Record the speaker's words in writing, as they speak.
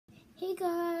Hey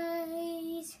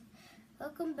guys,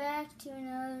 welcome back to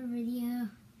another video.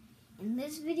 In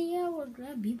this video, we're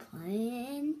gonna be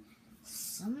playing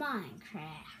some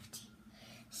Minecraft.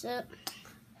 So,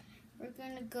 we're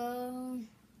gonna go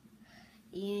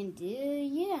and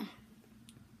yeah.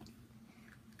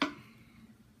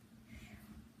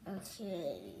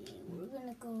 Okay, we're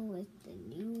gonna go with the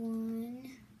new one.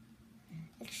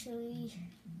 Actually,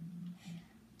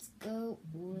 let's go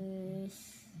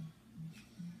with...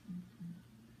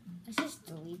 Let's just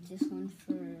delete this one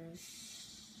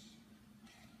first.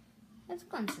 Let's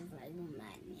go on Survival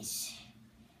Madness.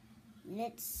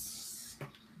 Let's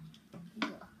go.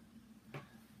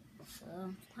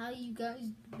 So, how you guys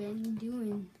been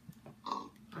doing? I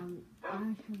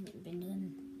haven't been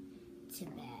doing too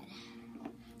bad.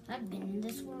 I've been in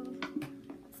this world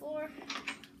before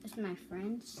with my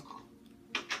friends.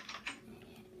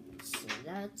 And so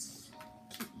that's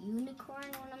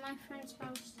Unicorn, one of my friends'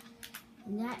 house.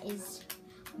 And that is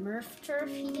Murph Turf.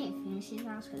 He didn't finish his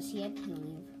house because he had to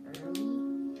leave early.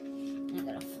 And I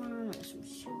got a farm with some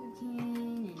sugar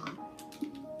cane and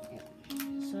yeah.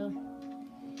 So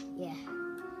yeah.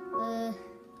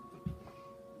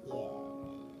 Yeah.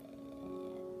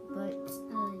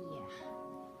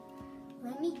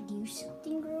 Let me do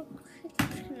something real quick. I'm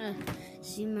just gonna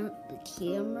zoom out the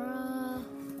camera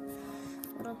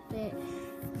a little bit.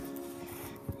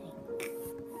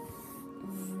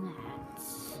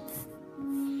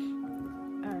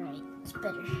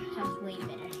 Better. That's way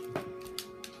better.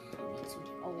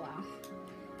 Oh wow.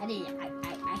 I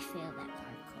failed that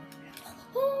parkour.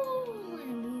 Oh,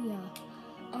 hallelujah.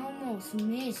 Almost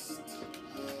missed.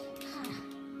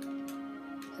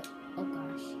 Oh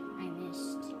gosh, I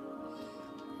missed.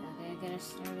 Okay, I gotta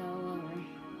start all over.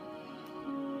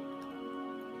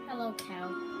 Hello, cow.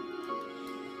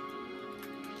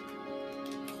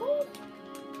 Oh.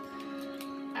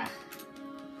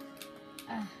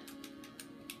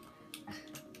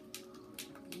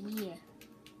 Yeah.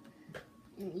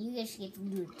 And you guys get to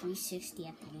do a 360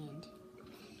 at the end.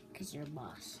 Because you're a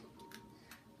boss.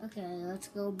 Okay, let's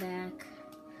go back.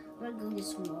 We're gonna go get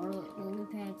some more lily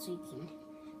pads so you can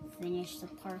finish the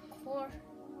parkour.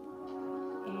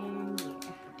 And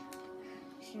yeah.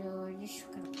 So we're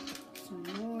just gonna put some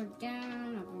more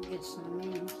down. I'm gonna get some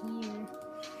in here.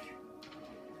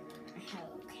 Hello,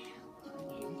 cow.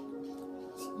 Again.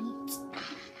 Let's eat.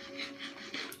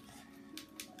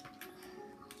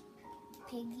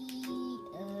 Piggy,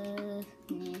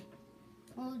 nah.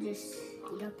 We'll just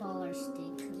eat up all our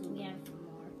steak because we have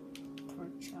more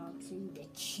pork chops in the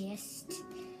chest.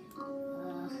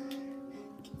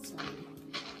 Get some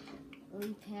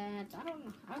lily pads. I don't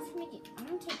know. I'm gonna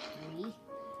take 3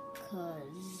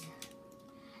 because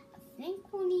I think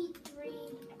we'll need 3.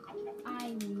 I'm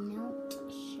not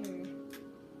sure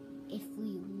if we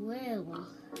will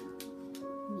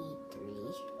need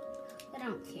 3. I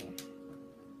don't care.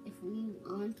 If we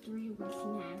want 3, we can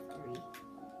have 3.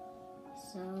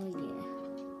 So yeah,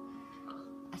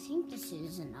 I think this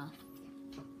is enough.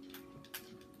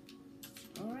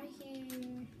 Go right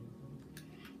here.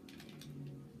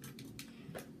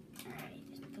 Alright,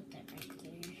 let's put that right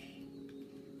there.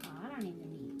 Oh, I don't even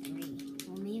need 3.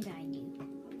 Well, maybe I do.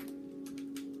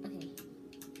 Okay.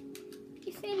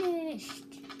 You finished.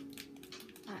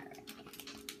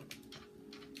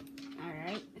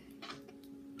 Alright.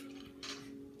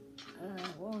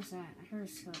 What was that? I heard a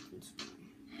skeleton spawn.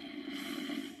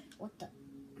 What the?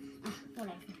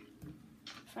 Whatever.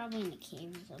 Probably in the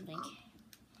cave or something.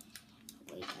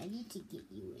 Wait, I need to get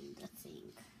you in the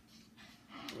thing.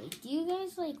 Wait, do you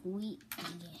guys like wheat?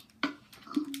 Yeah.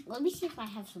 Let me see if I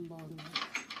have some bone meal.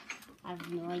 I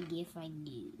have no idea if I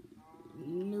do.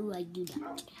 No, I do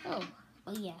not.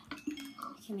 Oh yeah.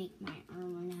 I can make my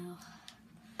armor now.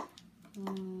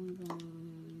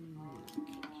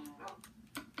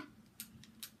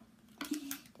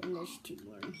 And there's 2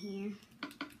 more in here.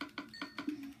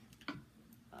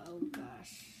 Oh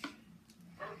gosh.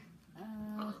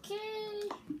 Okay.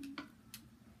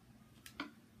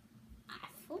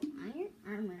 Full iron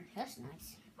armor. That's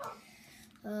nice.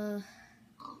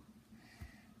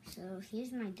 So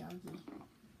here's my doggy.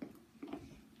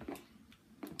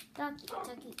 Doggy.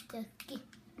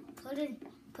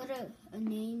 Put a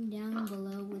name down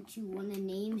below what you want to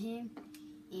name him,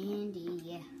 and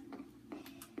yeah.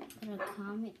 Put a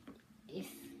comment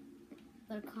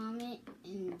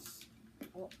and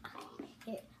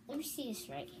here, let me see this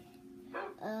right here.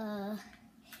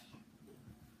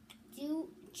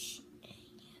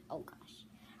 Oh gosh,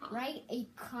 write a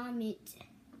comment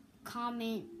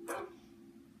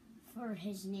for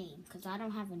his name because I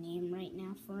don't have a name right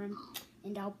now for him,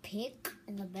 and I'll pick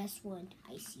the best one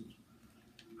I see.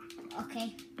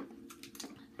 Okay.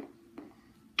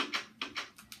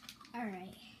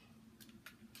 Alright.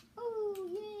 Oh,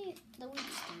 yay! The wheat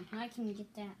stone. I can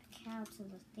get that cow to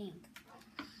the thing.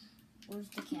 Where's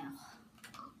the cow?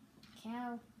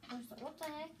 Cow? What the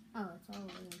heck? Oh, it's all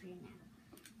the way over here now.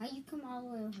 Now you come all the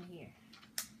way over here.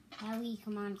 Howie,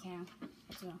 come on, cow.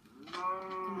 Let's go. Come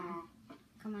on.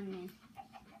 Come on in.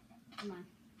 Come on.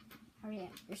 Hurry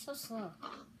up. You're so slow.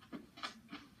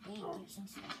 Dang, you're so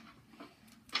slow.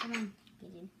 Come on.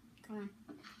 Get in. Come on.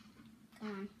 Come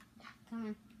on. Come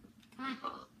on. Come on.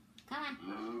 Come on.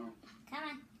 Come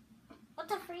on. What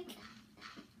the freak?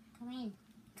 Come in.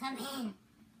 Come in.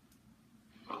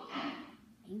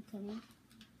 Are you coming?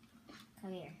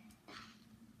 Come here.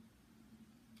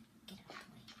 Get out of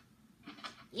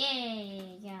the way.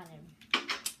 Yay! Got him.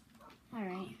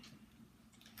 Alright.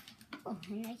 Oh,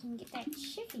 and I can get that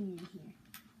chicken in here.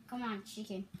 Come on,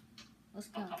 chicken. Let's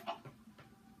go.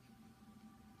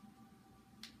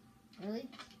 Really?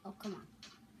 Oh, come on.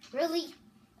 Really?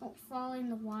 Don't fall in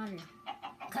the water.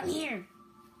 Come here.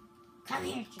 Come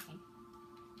here, chicken.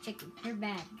 Chicken, you're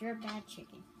bad. You're a bad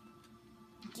chicken.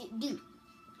 Dude.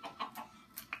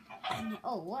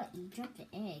 Oh, what? You dropped the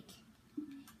egg.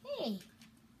 Hey.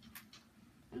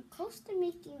 I'm close to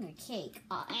making a cake.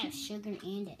 I'll add sugar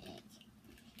and an egg.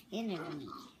 And a wheat.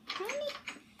 Honey,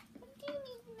 I do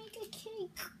need to make a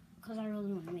cake. Because I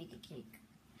really want to make a cake.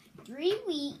 3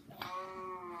 wheat.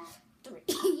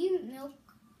 3 milk.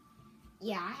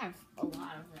 Yeah, I have a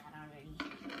lot of that already.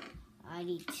 I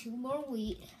need 2 more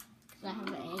wheat. Because I have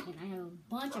an egg and I have a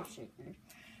bunch of sugar.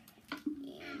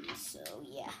 And so,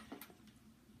 yeah.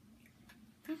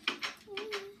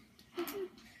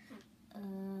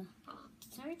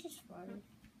 Sorry, just farted.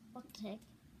 What the heck?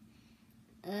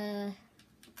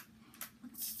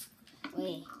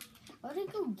 Wait. I want to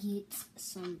go get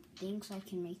some things so I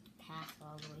can make the path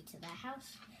all the way to that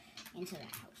house and to that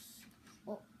house.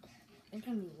 Well, there's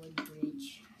gonna be a wood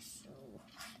bridge, so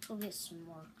go get some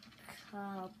more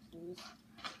cobble.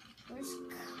 Where's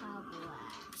cobble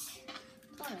at?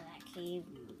 Thought of that cave,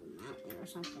 mountain or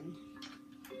something.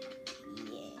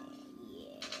 Yeah.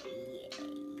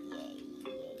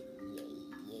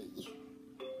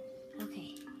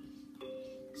 Okay.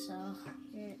 So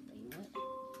here, what?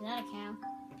 Is that a cow?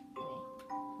 Okay.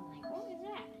 I'm like, what is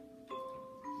that?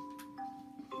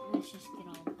 Let's just get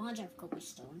a bunch of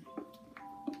cobblestone.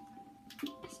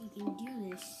 So you can do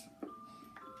this.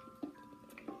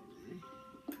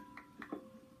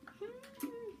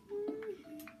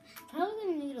 Probably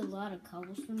gonna need a lot of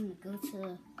cobblestone to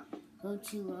go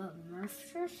to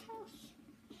Murph's house,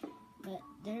 but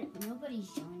nobody's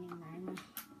joining right now.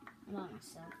 I'm by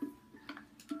myself.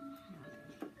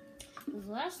 Because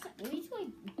last time we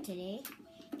played today,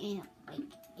 and like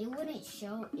it wouldn't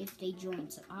show if they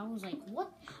joined. So I was like, what?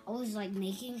 I was like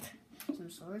making some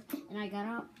swords, and I got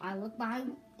out. I looked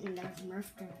behind, and there's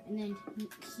Murph, and then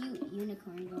cute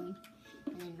unicorn joined,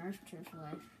 and then Murph's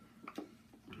wife.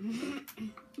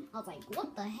 I was like,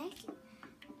 what the heck?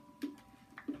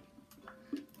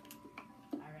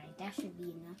 Alright, that should be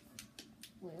enough.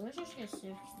 Wait, let's just get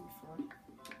 64.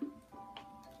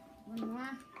 One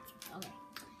more? Okay.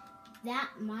 That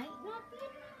might not be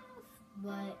enough,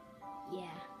 but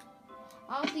yeah.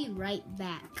 I'll be right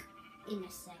back in a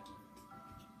second.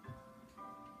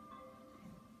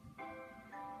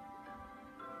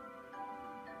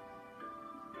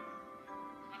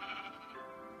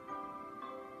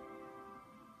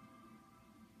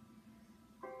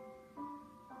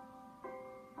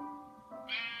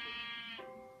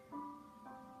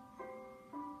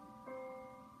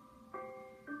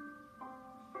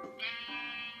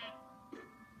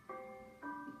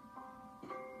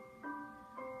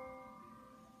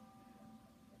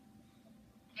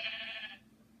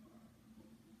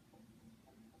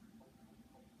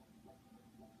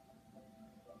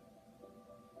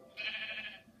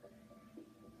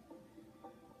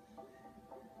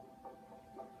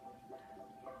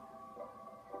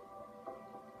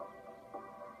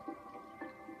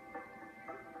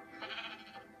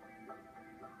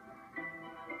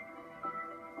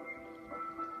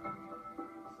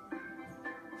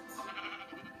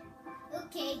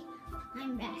 Okay,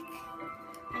 I'm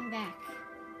back.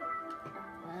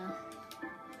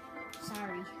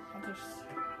 Sorry, I just...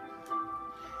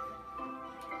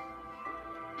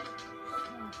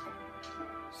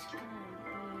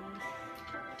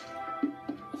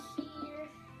 Here.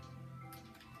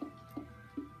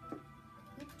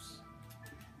 Oops.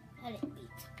 I didn't mean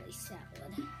to place that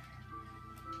one.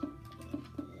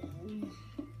 And then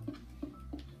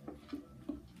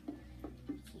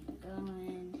keep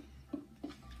going.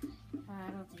 I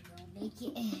don't think I'll make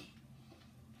it.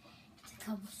 It's a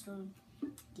cobblestone. also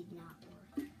did not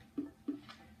work.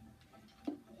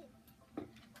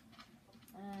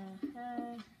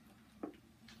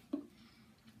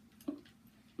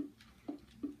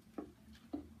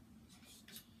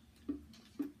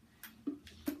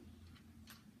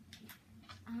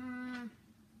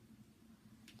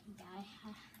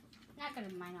 Not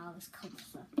gonna mind all this cool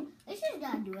stuff. I just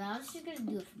gotta do it. I was just gonna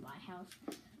do it for my house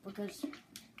because,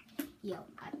 yo,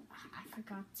 I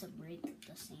forgot to break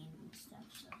the sand and stuff.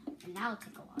 So, and that'll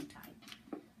take a long time.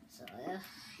 So,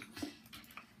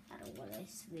 I don't want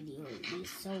this video to be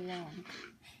so long.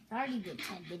 It's already been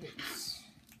 10 minutes.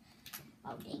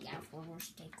 Oh, dang, I have 4 more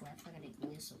steak left. I gotta go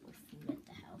get some more food at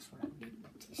the house when I'm done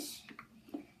with this.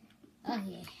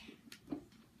 Okay.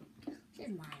 Just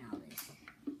mind all this.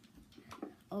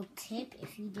 Oh, tip,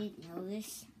 if you didn't know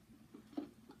this,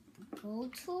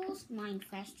 gold tools mine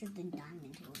faster than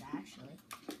diamond tools, actually.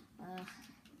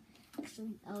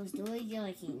 Actually, I was doing it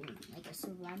like in a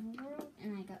survival world,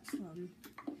 and I got some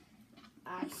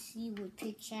icy wood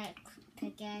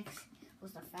pickaxe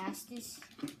was the fastest,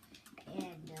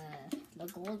 and the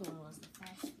gold one was the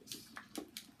fastest.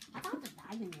 I thought the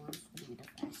diamond one would be the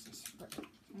fastest, but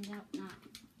turns out not.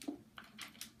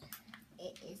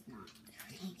 It is not.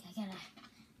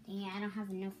 I don't have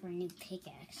enough for a new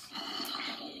pickaxe.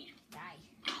 Die.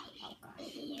 Oh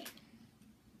gosh.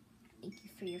 Thank you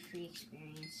for your free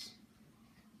experience.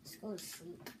 Let's go to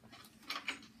sleep.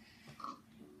 Close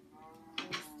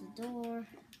the door.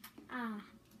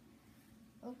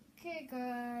 Okay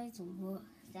guys, well,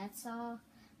 that's all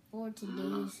for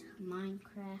today's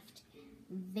Minecraft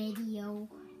video.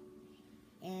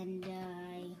 And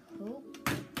I hope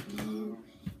you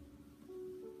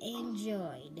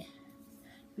enjoyed.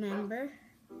 Remember,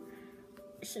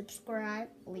 subscribe,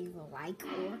 leave a like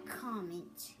or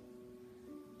comment,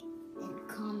 and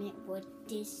comment what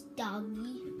this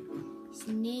doggy's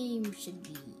name should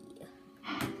be.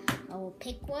 I will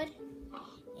pick one,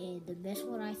 and the best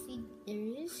one I think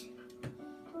there is.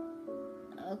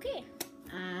 Okay,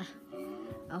 I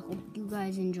hope you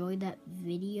guys enjoyed that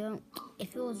video.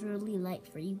 If it was really late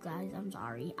for you guys, I'm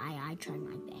sorry. I tried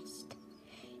my best,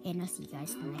 and I'll see you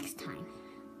guys next time.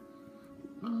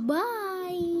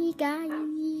 Bye,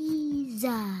 guys.